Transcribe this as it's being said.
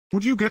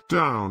Would you get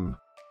down?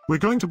 We're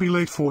going to be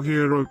late for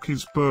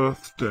Hiroki's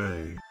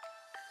birthday.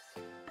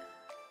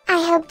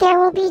 I hope there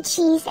will be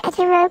cheese at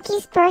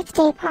Hiroki's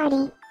birthday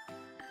party.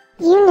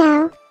 You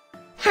know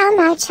how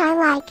much I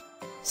like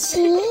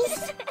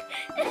cheese.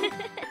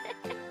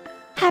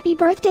 Happy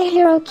birthday,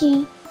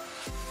 Hiroki.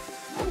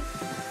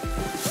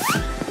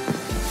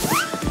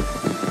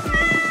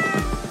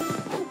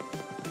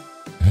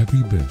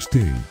 Happy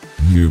birthday,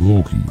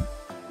 Hiroki.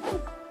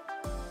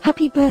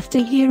 Happy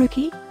birthday,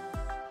 Hiroki.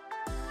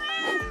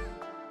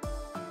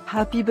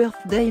 Happy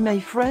birthday,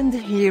 my friend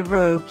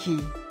Hiroki.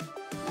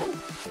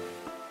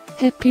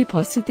 Happy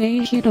birthday,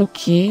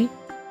 Hiroki.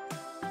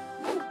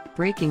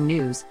 Breaking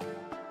news.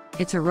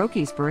 It's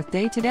Hiroki's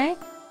birthday today?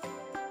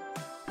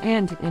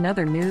 And in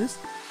other news,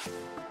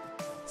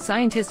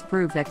 scientists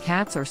prove that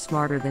cats are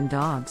smarter than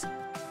dogs.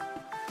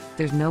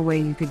 There's no way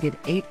you could get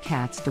 8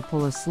 cats to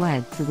pull a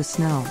sled through the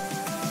snow.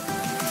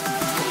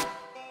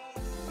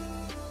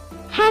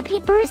 Happy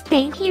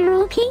birthday,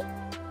 Hiroki.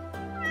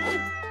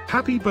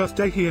 Happy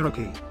birthday,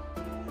 Hiroki.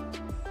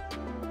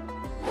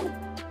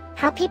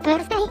 Happy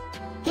birthday,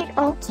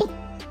 Hiroki.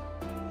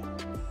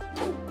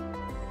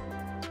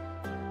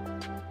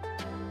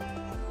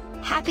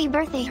 Happy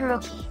birthday,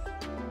 Hiroki.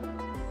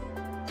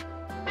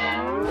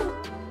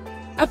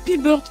 Happy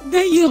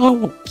birthday,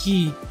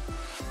 Hiroki.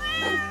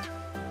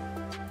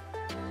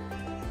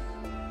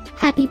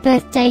 Happy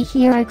birthday,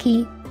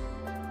 Hiroki.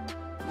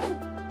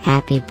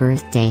 Happy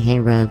birthday,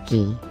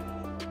 Hiroki.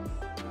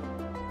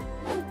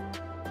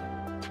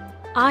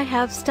 I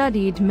have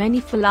studied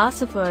many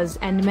philosophers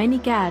and many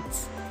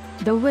cats.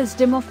 The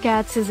wisdom of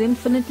cats is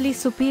infinitely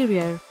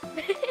superior.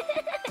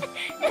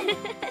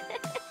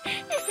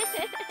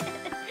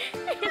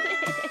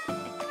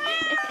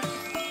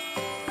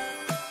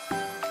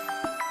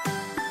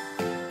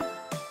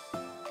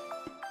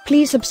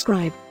 Please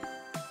subscribe,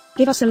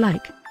 give us a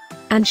like,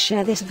 and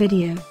share this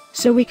video,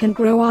 so we can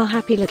grow our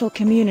happy little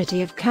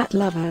community of cat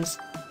lovers.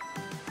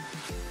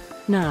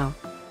 Now,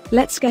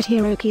 let's get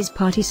Hiroki's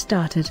party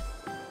started.